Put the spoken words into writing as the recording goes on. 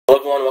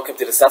everyone, welcome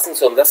to this lesson.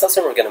 So in this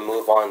lesson we're going to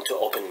move on to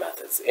open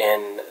methods.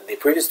 In the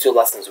previous two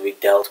lessons we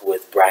dealt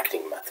with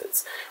bracketing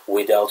methods.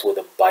 We dealt with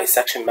a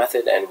bisection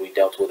method and we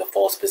dealt with a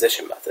false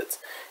position methods.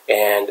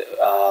 And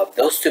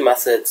those two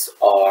methods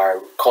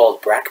are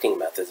called bracketing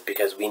methods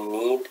because we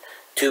need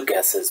two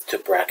guesses to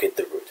bracket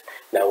the root.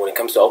 Now when it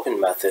comes to open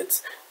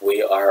methods,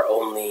 we are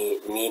only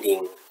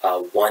needing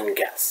one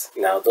guess.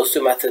 Now those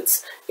two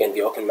methods in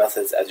the open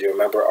methods, as you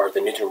remember, are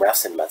the Newton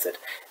Raphson method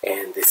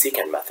and the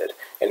secant method.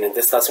 And in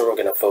this lesson we're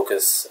going to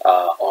focus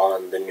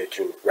on the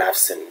Newton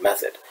Raphson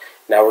method.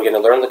 Now we're going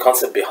to learn the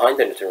concept behind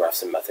the Newton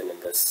Raphson method in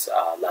this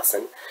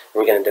lesson.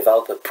 We're going to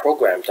develop a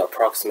program to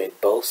approximate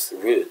both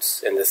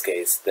roots, in this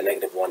case the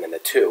 -1 and the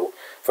 2,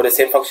 for the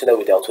same function that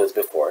we dealt with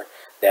before,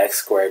 the x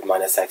squared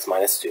minus x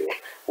minus 2,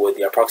 with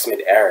the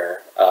approximate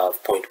error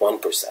of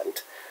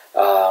 0.1%.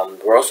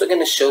 We're also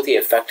going to show the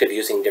effect of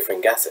using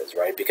different guesses,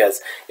 right?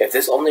 Because if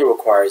this only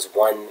requires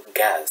one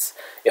guess,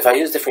 if I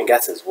use different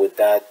guesses, would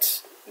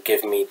that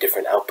give me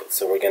different outputs?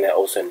 So we're going to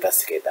also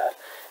investigate that.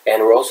 And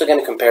we're also going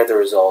to compare the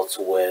results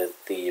with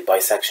the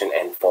bisection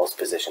and false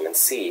position and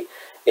see,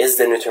 is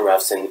the Newton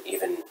Raphson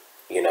even,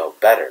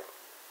 better?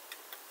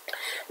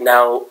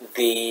 Now,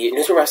 the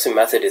Newton Raphson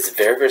method is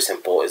very, very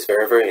simple. It's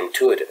very, very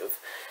intuitive.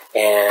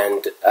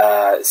 And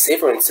say,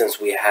 for instance,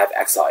 we have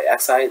xi.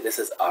 Xi, this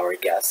is our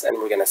guess, and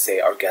we're going to say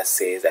our guess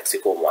says x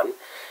equal 1.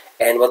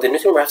 And what the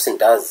Newton Raphson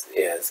does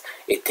is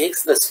it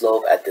takes the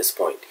slope at this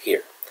point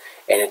here,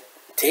 and it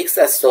takes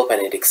that slope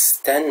and it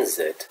extends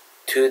it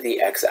to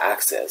the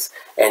x-axis,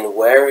 and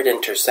where it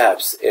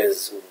intercepts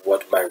is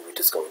what my root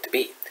is going to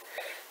be.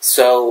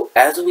 So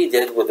as we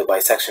did with the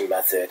bisection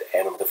method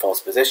and with the false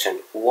position,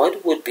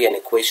 what would be an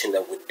equation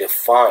that would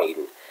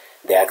define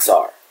the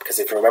xr? Because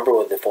if you remember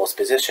with the false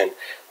position,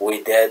 we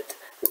did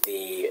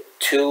the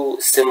two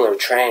similar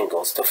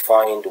triangles to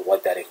find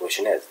what that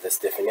equation is, this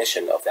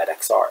definition of that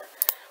xr.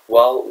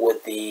 Well, with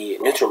the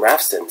Newton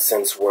Raphson,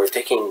 since we're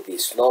taking the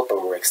slope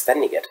and we're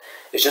extending it,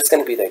 it's just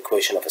going to be the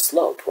equation of a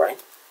slope, right?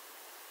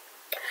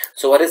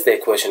 So what is the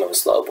equation of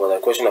a slope? Well,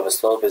 the equation of a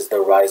slope is the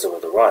rise over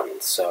the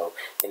run. So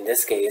in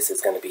this case,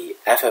 it's going to be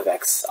f of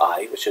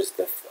xi, which is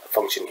the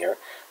function here,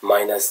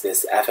 minus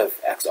this f of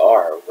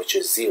xr, which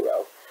is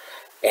 0.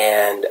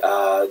 And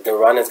the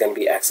run is going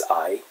to be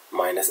xi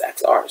minus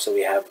xr. So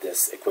we have this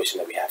equation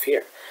that we have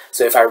here.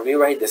 So if I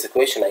rewrite this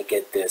equation, I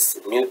get this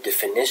new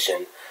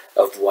definition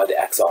of what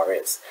xr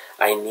is.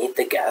 I need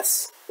the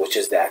guess, which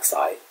is the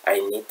xi. I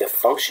need the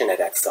function at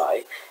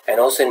xi, and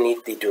also need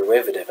the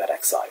derivative at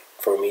xi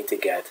for me to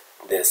get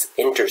this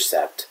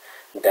intercept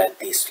that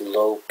the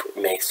slope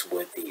makes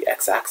with the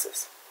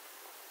x-axis.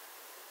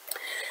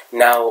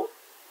 Now,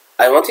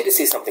 I want you to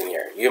see something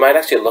here. You might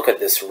actually look at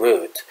this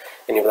root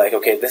and you'll be like,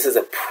 okay, this is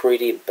a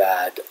pretty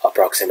bad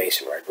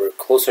approximation, right? We're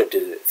closer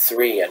to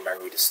 3 and my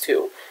root is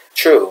 2.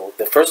 True,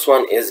 the first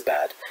one is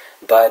bad,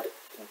 but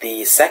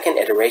the second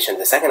iteration,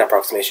 the second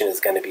approximation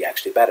is going to be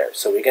actually better.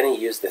 So we're going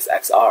to use this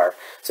xr.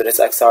 So this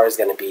xr is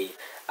going to be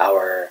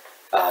our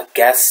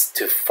guess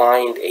to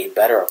find a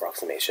better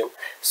approximation.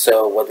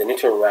 So what the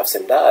Newton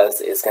Raphson does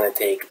is going to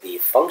take the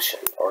function,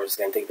 or it's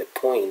going to take the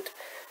point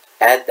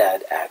at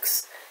that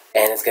x,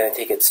 and it's going to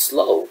take its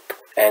slope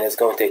and it's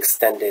going to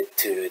extend it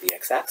to the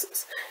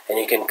x-axis. And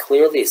you can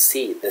clearly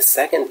see the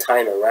second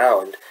time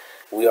around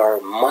we are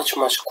much,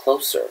 much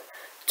closer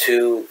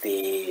to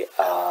the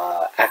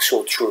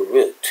actual true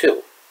root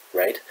 2,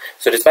 right?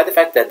 So despite the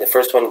fact that the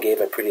first one gave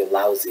a pretty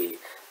lousy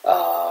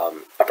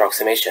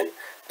approximation,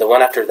 the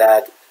one after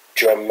that,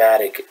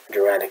 dramatic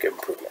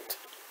improvement.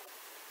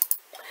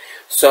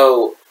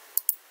 So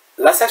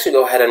let's actually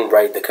go ahead and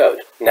write the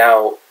code.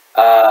 Now,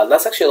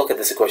 let's actually look at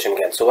this equation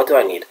again. So what do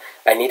I need?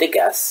 I need a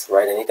guess,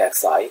 right? I need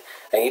xi.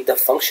 I need the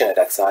function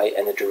at xi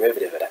and the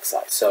derivative at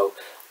xi. So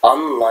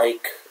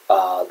unlike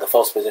the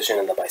false position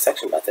and the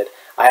bisection method,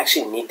 I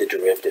actually need the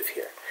derivative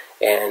here.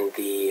 And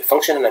the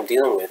function that I'm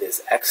dealing with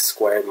is x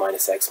squared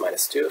minus x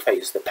minus 2. If I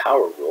use the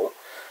power rule,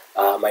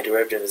 my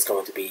derivative is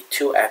going to be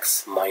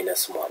 2x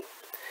minus 1.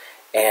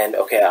 And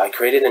okay, I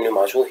created a new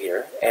module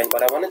here. And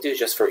what I want to do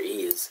just for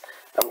ease,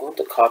 I'm going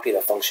to copy the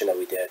function that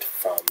we did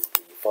from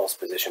the false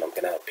position. I'm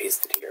going to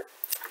paste it here.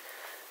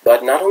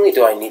 But not only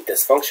do I need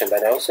this function,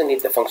 but I also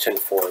need the function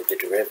for the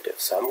derivative.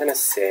 So I'm going to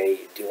say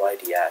dy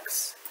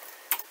dx,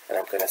 and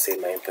I'm going to say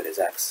my input is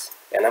x.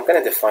 And I'm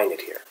going to define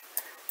it here.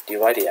 dy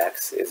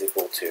dx is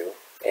equal to,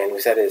 and we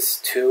said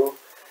is 2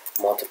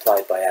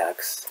 multiplied by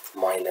x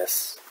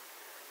minus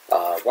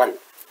 1.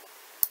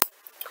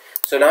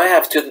 So now I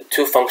have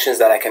two functions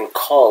that I can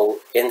call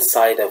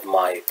inside of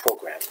my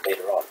program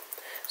later on.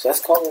 So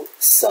let's call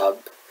sub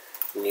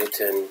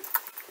Newton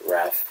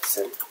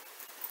Raphson.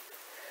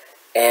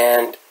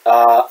 And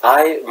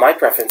my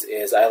preference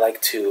is I like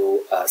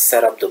to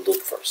set up the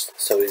loop first.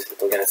 So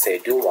we're going to say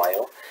do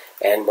while,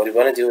 and what we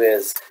want to do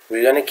is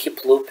we're going to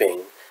keep looping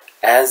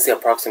as the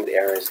approximate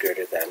error is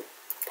greater than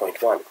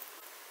 0.1.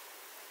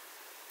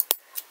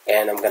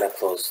 And I'm going to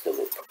close the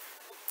loop.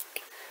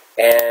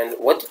 And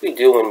what did we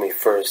do when we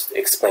first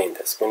explained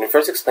this? When we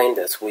first explained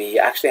this, we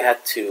actually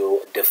had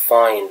to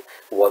define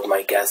what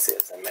my guess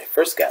is. And my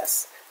first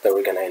guess that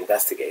we're going to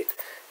investigate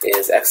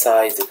is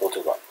xi is equal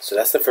to 1. So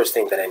that's the first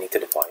thing that I need to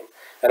define.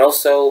 And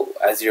also,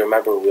 as you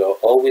remember, we'll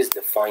always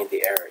define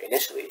the error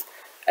initially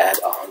at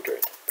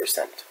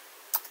 100%.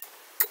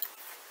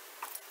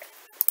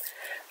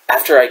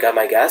 After I got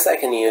my guess, I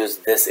can use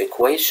this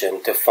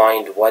equation to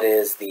find what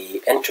is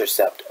the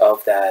intercept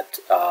of that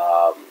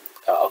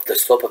of the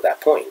slope of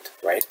that point,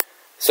 right?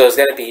 So it's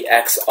going to be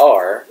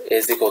xr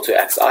is equal to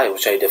xi,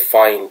 which I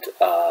defined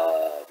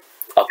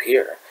up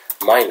here,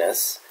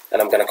 minus,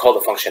 and I'm going to call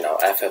the function now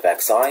f of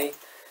xi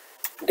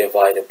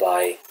divided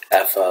by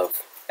f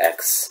of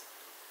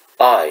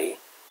xi,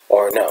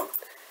 or no,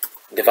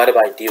 divided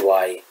by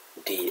dy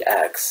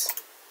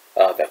dx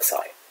of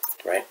xi,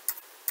 right?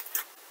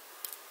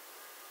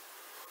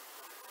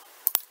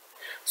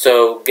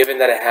 So given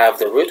that I have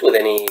the root with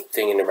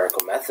anything in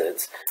numerical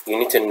methods, you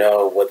need to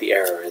know what the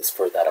error is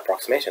for that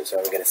approximation. So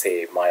I'm going to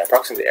say my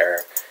approximate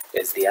error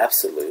is the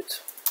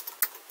absolute.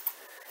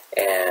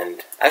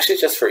 And actually,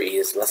 just for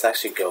ease, let's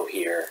actually go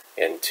here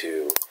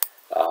into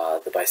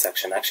the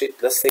bisection. Actually,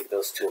 let's take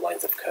those two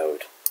lines of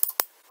code.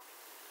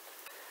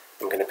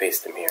 I'm going to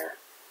paste them here.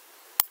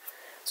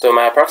 So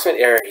my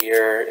approximate error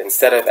here,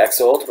 instead of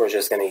xold, we're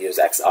just going to use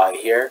xi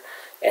here.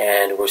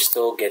 And we're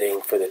still getting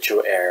for the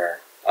true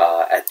error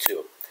at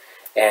 2.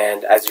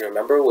 And as you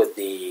remember with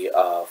the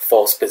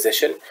false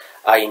position,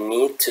 I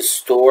need to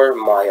store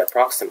my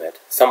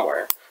approximate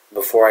somewhere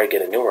before I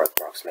get a newer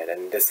approximate.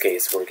 And in this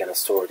case, we're going to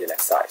store it in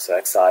xi.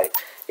 So xi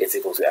is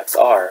equal to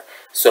xr.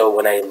 So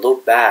when I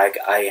loop back,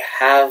 I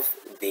have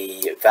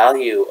the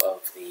value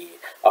of the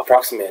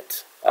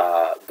approximate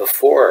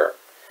before,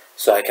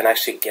 so I can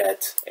actually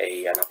get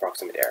an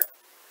approximate error.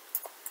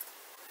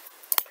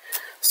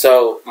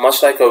 So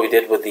much like what we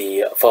did with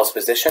the false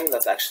position,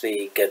 let's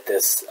actually get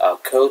this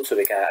code so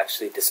we can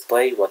actually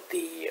display what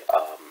the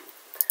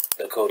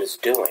code is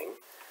doing.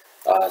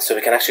 So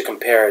we can actually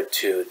compare it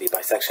to the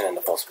bisection and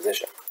the false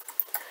position.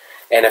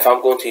 And if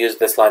I'm going to use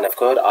this line of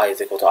code, I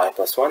is equal to I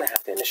plus 1, I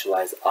have to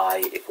initialize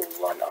I equal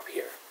 1 up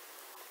here.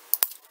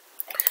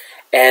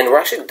 And we're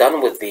actually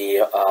done with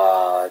the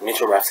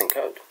Newton Raphson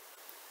code.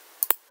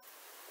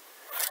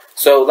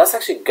 So let's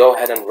actually go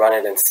ahead and run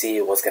it and see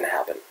what's going to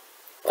happen.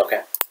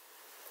 Okay.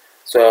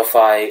 So if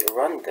I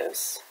run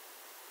this,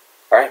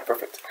 alright,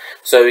 perfect.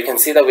 So we can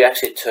see that we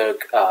actually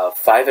took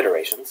 5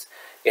 iterations.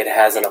 It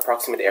has an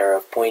approximate error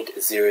of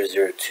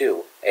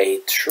 0.002, a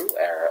true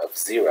error of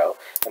 0,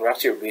 and we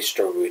actually reached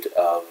a root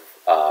of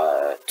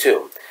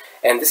 2.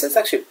 And this is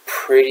actually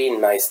pretty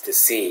nice to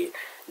see.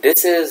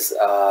 This is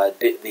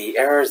the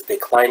error is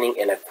declining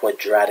in a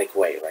quadratic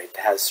way, right?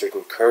 It has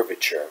certain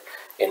curvature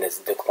in its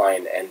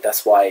decline, and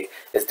that's why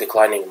it's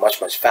declining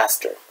much, much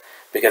faster.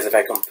 Because if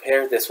I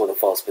compare this with a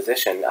false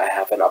position, I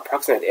have an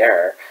approximate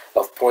error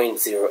of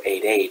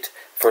 0.088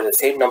 for the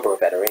same number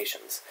of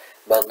iterations.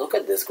 But look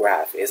at this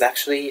graph. It's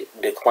actually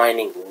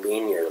declining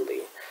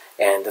linearly.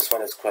 And this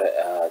one is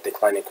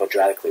declining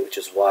quadratically, which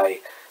is why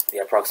the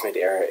approximate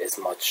error is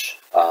much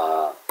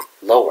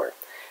lower.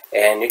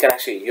 And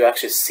you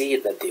actually see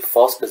that the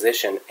false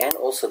position and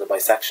also the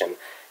bisection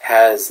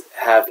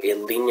have a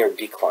linear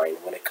decline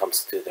when it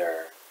comes to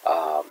their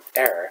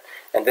error.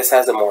 And this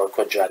has a more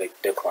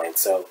quadratic decline.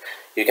 So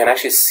you can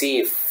actually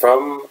see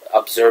from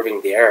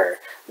observing the error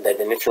that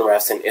the Newton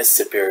Raphson is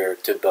superior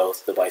to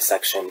both the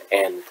bisection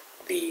and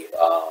the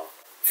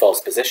false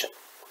position.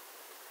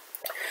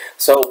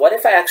 So what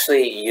if I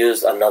actually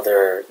use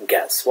another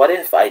guess? What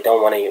if I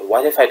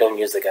don't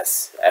use the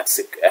guess x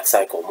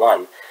equal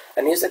 1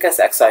 and use the guess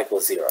x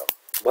equals 0?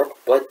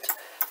 What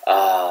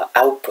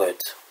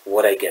output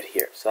would I get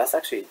here? So let's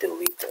actually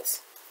delete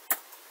this.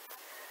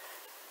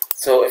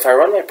 So if I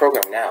run my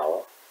program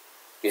now,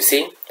 you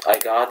see, I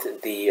got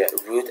the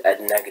root at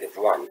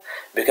 -1.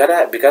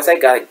 Because I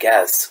got a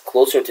guess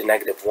closer to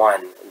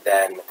 -1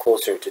 than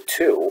closer to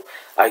 2,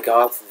 I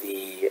got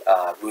the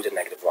root at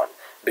 -1.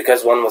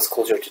 Because 1 was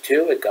closer to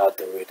 2, it got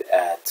the root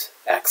at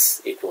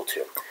x equal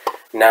 2.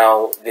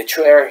 Now, the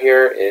true error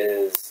here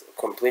is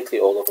completely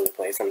all over the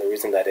place, and the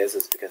reason that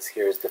is because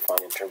here is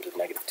defined in terms of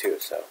 -2.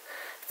 So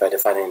if I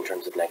define it in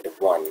terms of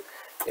 -1,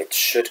 it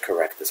should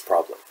correct this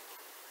problem.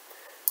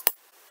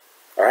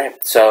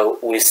 Alright, so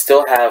we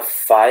still have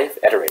 5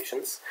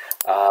 iterations.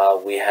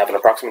 We have an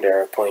approximate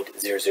error of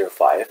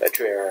 0.005, a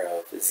true error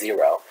of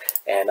 0,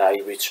 and I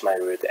reached my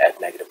root at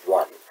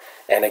 -1.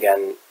 And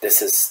again,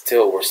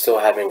 we're still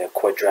having a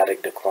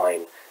quadratic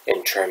decline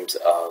in terms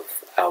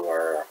of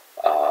our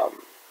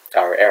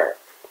error.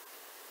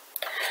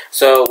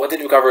 So what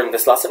did we cover in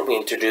this lesson? We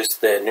introduced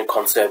the new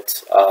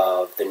concept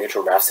of the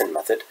Newton Raphson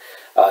method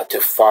to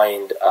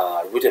find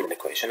root of an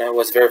equation. And it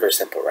was very, very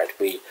simple, right?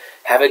 We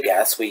have a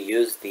guess, we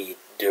use the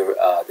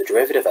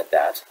derivative at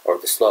that, or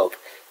the slope,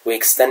 we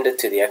extend it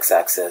to the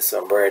x-axis,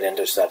 and where it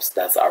intercepts,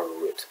 that's our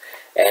root.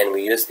 And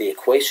we use the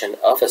equation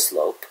of a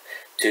slope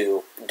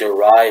to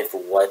derive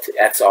what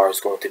xr is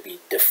going to be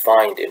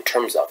defined in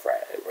terms of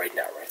right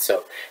now, right?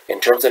 So in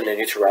terms of the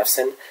Newton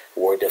Raphson,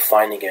 we're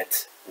defining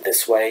it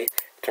this way.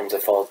 In terms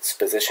of false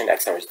position,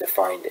 xr is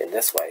defined in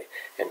this way.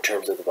 In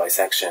terms of the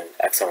bisection,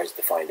 xr is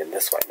defined in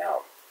this way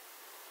now.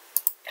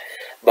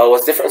 But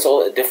what's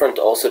different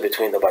also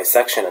between the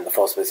bisection and the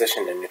false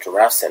position in Newton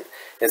Raphson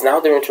is now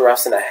the Newton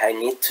Raphson I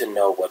need to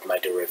know what my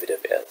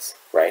derivative is,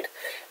 right?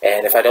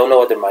 And if I don't know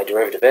what my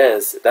derivative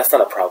is, that's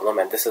not a problem,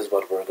 and this is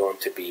what we're going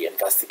to be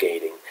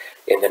investigating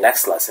in the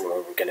next lesson,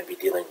 where we're going to be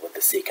dealing with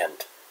the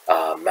secant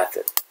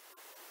method.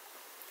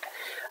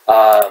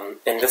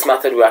 In this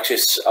method, we actually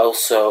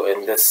also,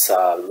 in this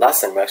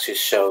lesson, we actually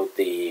showed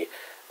the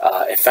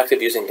effect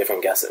of using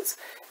different guesses.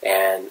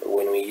 And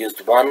when we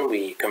used 1,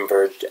 we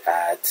converged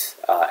at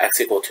x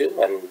equal 2,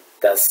 and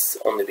that's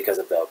only because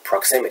of the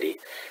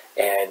proximity.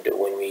 And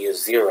when we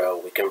use 0,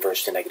 we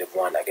converge to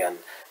 -1,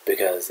 again,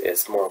 because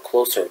it's more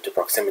closer to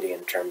proximity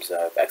in terms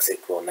of x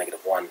equal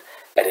 -1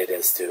 than it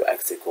is to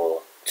x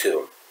equal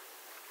 2.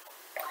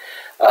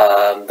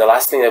 The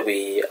last thing that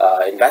we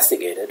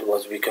investigated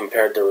was we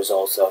compared the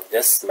results of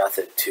this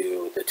method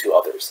to the 2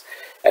 others.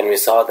 And we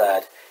saw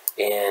that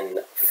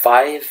in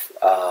 5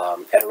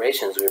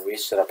 iterations, we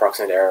reached an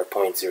approximate error of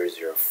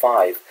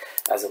 0.005,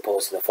 as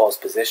opposed to the false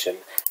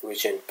position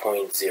reaching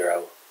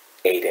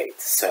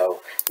 0.088.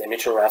 So the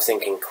Newton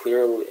Raphson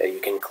you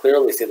can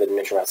clearly see that the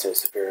Newton Raphson is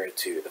superior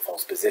to the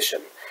false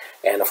position.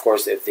 And of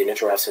course, if the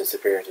Newton Raphson is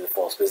superior to the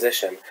false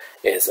position,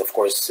 is of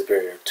course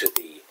superior to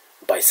the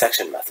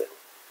bisection method.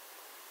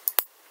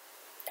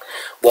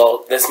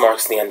 Well, this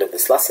marks the end of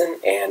this lesson,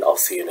 and I'll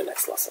see you in the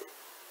next lesson.